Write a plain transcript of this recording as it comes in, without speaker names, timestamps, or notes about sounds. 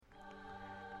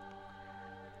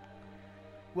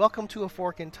Welcome to A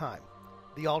Fork in Time,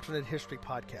 the alternate history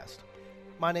podcast.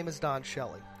 My name is Don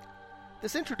Shelley.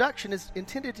 This introduction is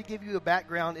intended to give you a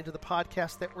background into the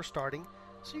podcast that we're starting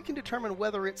so you can determine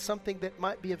whether it's something that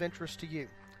might be of interest to you.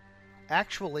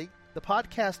 Actually, the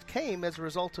podcast came as a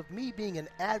result of me being an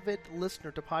avid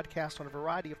listener to podcasts on a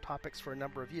variety of topics for a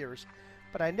number of years,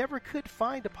 but I never could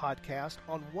find a podcast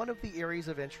on one of the areas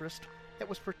of interest that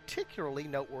was particularly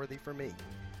noteworthy for me,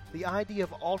 the idea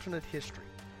of alternate history,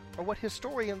 or what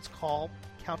historians call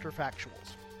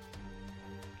counterfactuals.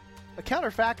 A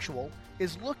counterfactual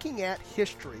is looking at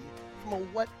history from a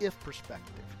what-if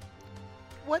perspective.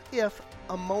 What if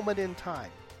a moment in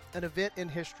time, an event in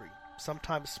history,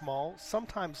 sometimes small,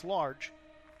 sometimes large,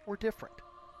 were different?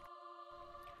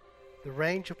 The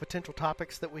range of potential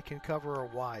topics that we can cover are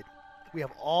wide. We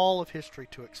have all of history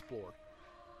to explore.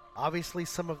 Obviously,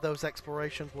 some of those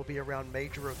explorations will be around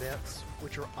major events,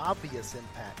 which are obvious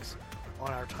impacts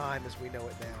on our time as we know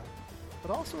it now. But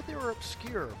also there are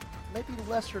obscure, maybe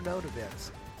lesser-known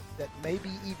events that may be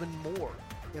even more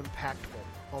impactful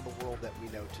on the world that we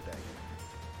know today.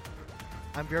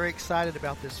 I'm very excited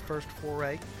about this first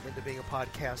foray into being a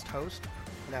podcast host,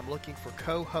 and I'm looking for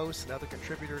co-hosts and other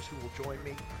contributors who will join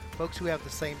me, folks who have the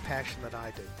same passion that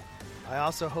I do. I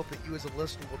also hope that you as a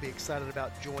listener will be excited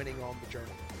about joining on the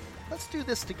journey. Let's do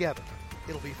this together.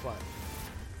 It'll be fun.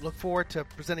 Look forward to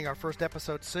presenting our first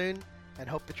episode soon, and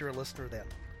hope that you're a listener then.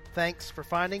 Thanks for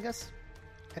finding us,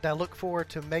 and I look forward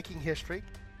to making history,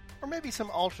 or maybe some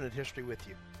alternate history with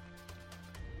you.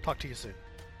 Talk to you soon.